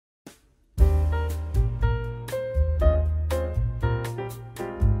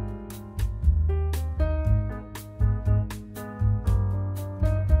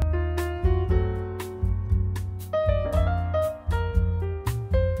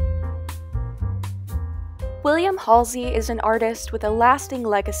William Halsey is an artist with a lasting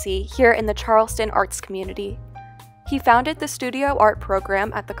legacy here in the Charleston arts community. He founded the studio art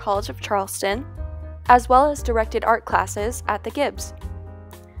program at the College of Charleston, as well as directed art classes at the Gibbs.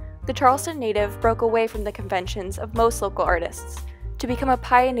 The Charleston native broke away from the conventions of most local artists to become a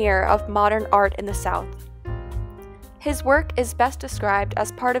pioneer of modern art in the South. His work is best described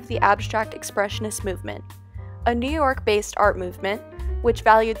as part of the abstract expressionist movement, a New York-based art movement which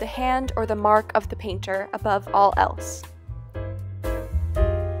valued the hand or the mark of the painter above all else.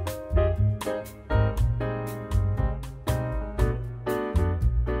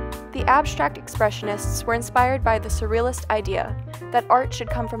 The abstract expressionists were inspired by the surrealist idea that art should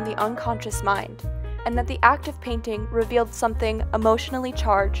come from the unconscious mind, and that the act of painting revealed something emotionally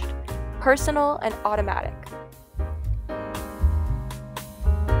charged, personal, and automatic.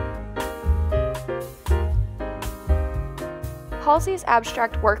 Halsey's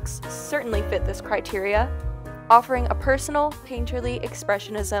abstract works certainly fit this criteria, offering a personal, painterly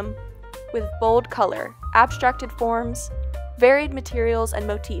expressionism with bold color, abstracted forms, varied materials, and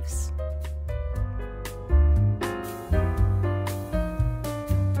motifs.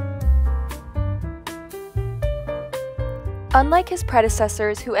 Unlike his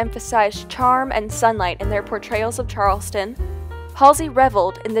predecessors who emphasized charm and sunlight in their portrayals of Charleston, Halsey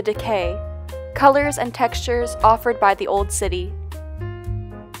reveled in the decay, colors and textures offered by the old city.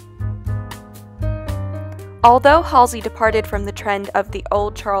 Although Halsey departed from the trend of the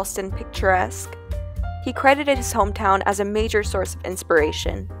old Charleston picturesque, he credited his hometown as a major source of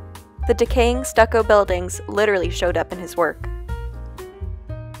inspiration. The decaying stucco buildings literally showed up in his work.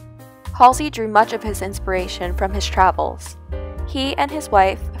 Halsey drew much of his inspiration from his travels. He and his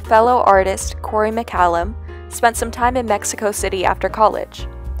wife, fellow artist Corey McCallum, spent some time in Mexico City after college.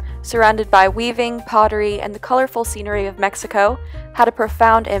 Surrounded by weaving, pottery, and the colorful scenery of Mexico, had a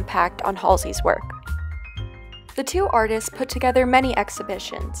profound impact on Halsey's work. The two artists put together many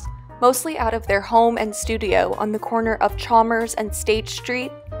exhibitions, mostly out of their home and studio on the corner of Chalmers and State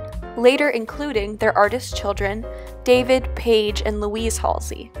Street, later including their artist children, David, Paige, and Louise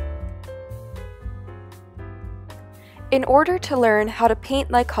Halsey. In order to learn how to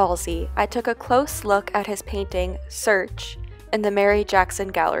paint like Halsey, I took a close look at his painting, Search, in the Mary Jackson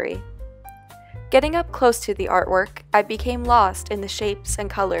Gallery. Getting up close to the artwork, I became lost in the shapes and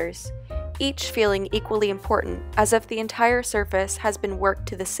colors, each feeling equally important, as if the entire surface has been worked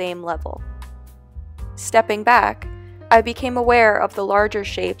to the same level. Stepping back, I became aware of the larger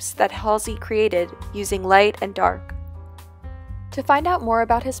shapes that Halsey created using light and dark. To find out more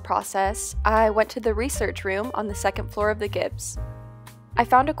about his process, I went to the research room on the second floor of the Gibbs. I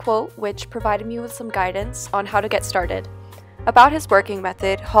found a quote which provided me with some guidance on how to get started. About his working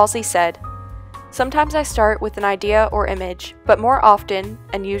method, Halsey said, "Sometimes I start with an idea or image, but more often,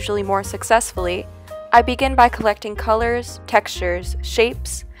 and usually more successfully, I begin by collecting colors, textures,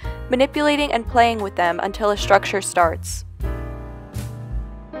 shapes, manipulating and playing with them until a structure starts.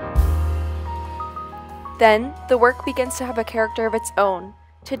 Then, the work begins to have a character of its own,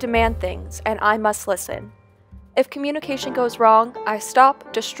 to demand things, and I must listen. If communication goes wrong, I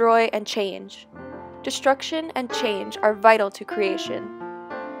stop, destroy, and change. Destruction and change are vital to creation.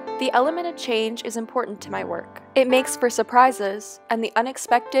 The element of change is important to my work. It makes for surprises, and the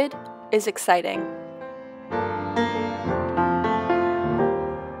unexpected is exciting."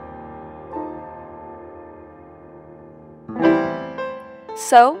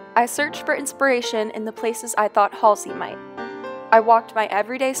 So, I searched for inspiration in the places I thought Halsey might. I walked my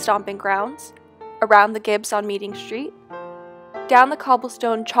everyday stomping grounds, around the Gibbs on Meeting Street, down the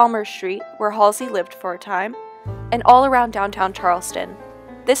cobblestone Chalmers Street where Halsey lived for a time, and all around downtown Charleston,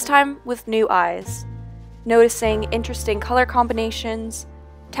 this time with new eyes, noticing interesting color combinations,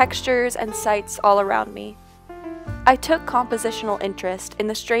 textures, and sights all around me. I took compositional interest in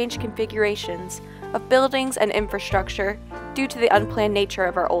the strange configurations of buildings and infrastructure due to the unplanned nature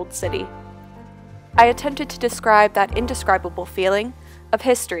of our old city. I attempted to describe that indescribable feeling of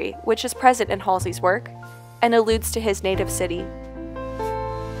history which is present in Halsey's work and alludes to his native city.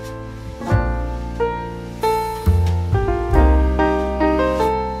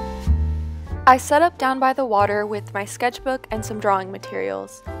 I set up down by the water with my sketchbook and some drawing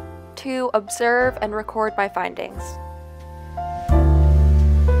materials to observe and record my findings.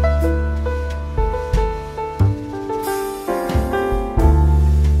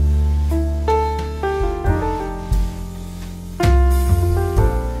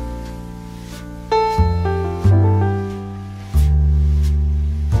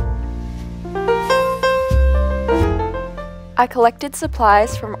 I collected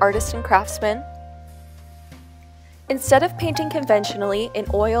supplies from artists and craftsmen. Instead of painting conventionally in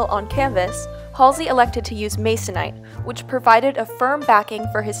oil on canvas, Halsey elected to use masonite, which provided a firm backing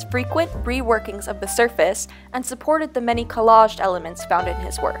for his frequent reworkings of the surface and supported the many collaged elements found in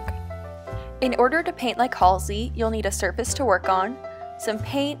his work. In order to paint like Halsey, you'll need a surface to work on, some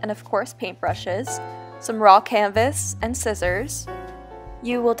paint and of course paintbrushes, some raw canvas, and scissors.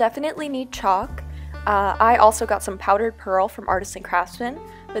 You will definitely need chalk. I also got some powdered pearl from Artisan Craftsman,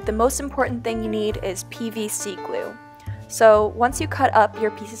 but the most important thing you need is PVC glue. So once you cut up your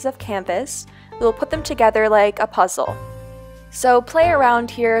pieces of canvas, we'll put them together like a puzzle. So play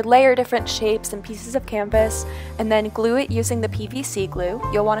around here, layer different shapes and pieces of canvas, and then glue it using the PVC glue.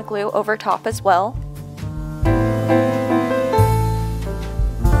 You'll want to glue over top as well.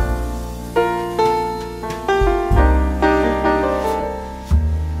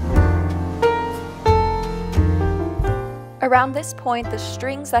 Around this point, the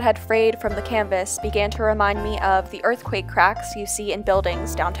strings that had frayed from the canvas began to remind me of the earthquake cracks you see in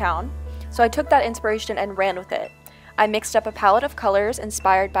buildings downtown. So I took that inspiration and ran with it. I mixed up a palette of colors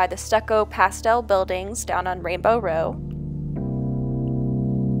inspired by the stucco pastel buildings down on Rainbow Row.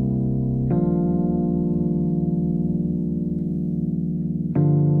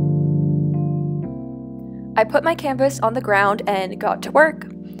 I put my canvas on the ground and got to work.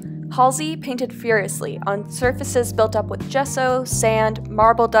 Halsey painted furiously on surfaces built up with gesso, sand,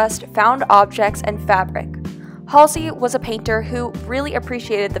 marble dust, found objects, and fabric. Halsey was a painter who really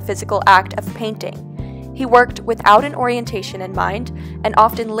appreciated the physical act of painting. He worked without an orientation in mind and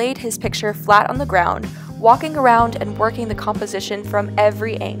often laid his picture flat on the ground, walking around and working the composition from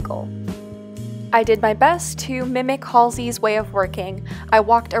every angle. I did my best to mimic Halsey's way of working. I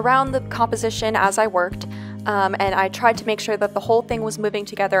walked around the composition as I worked, and I tried to make sure that the whole thing was moving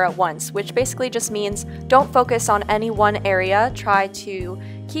together at once, which basically just means don't focus on any one area, try to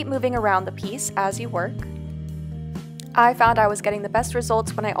keep moving around the piece as you work. I found I was getting the best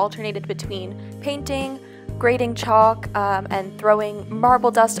results when I alternated between painting, grating chalk, and throwing marble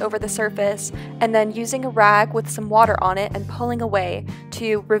dust over the surface, and then using a rag with some water on it and pulling away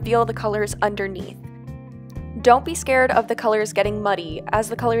to reveal the colors underneath. Don't be scared of the colors getting muddy. As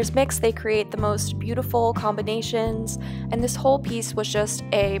the colors mix, they create the most beautiful combinations, and this whole piece was just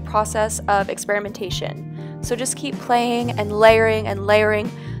a process of experimentation. So just keep playing and layering and layering.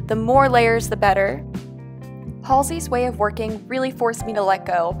 The more layers, the better. Halsey's way of working really forced me to let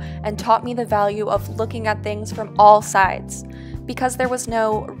go and taught me the value of looking at things from all sides. Because there was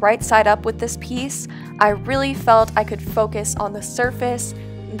no right side up with this piece, I really felt I could focus on the surface,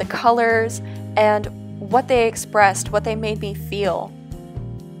 the colors, and what they expressed, what they made me feel.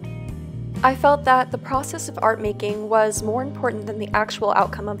 I felt that the process of art making was more important than the actual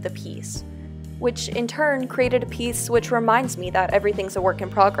outcome of the piece, which in turn created a piece which reminds me that everything's a work in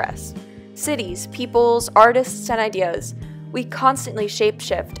progress. Cities, peoples, artists, and ideas, we constantly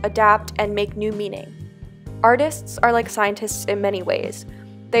shapeshift, adapt, and make new meaning. Artists are like scientists in many ways.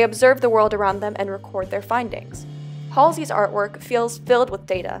 They observe the world around them and record their findings. Halsey's artwork feels filled with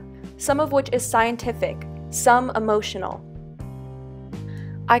data, some of which is scientific, some emotional.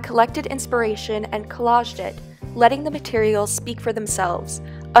 I collected inspiration and collaged it, letting the materials speak for themselves,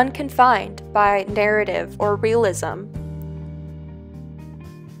 unconfined by narrative or realism.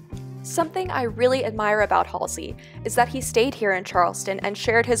 Something I really admire about Halsey is that he stayed here in Charleston and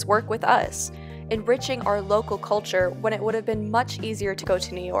shared his work with us, enriching our local culture when it would have been much easier to go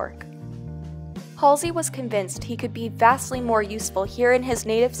to New York. Halsey was convinced he could be vastly more useful here in his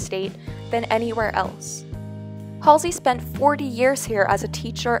native state than anywhere else. Halsey spent 40 years here as a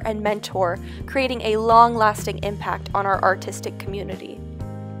teacher and mentor, creating a long-lasting impact on our artistic community.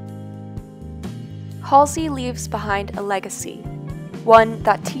 Halsey leaves behind a legacy, one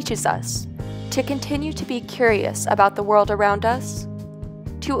that teaches us to continue to be curious about the world around us,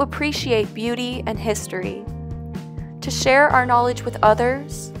 to appreciate beauty and history, to share our knowledge with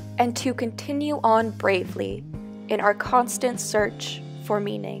others, and to continue on bravely in our constant search for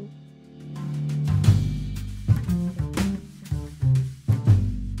meaning.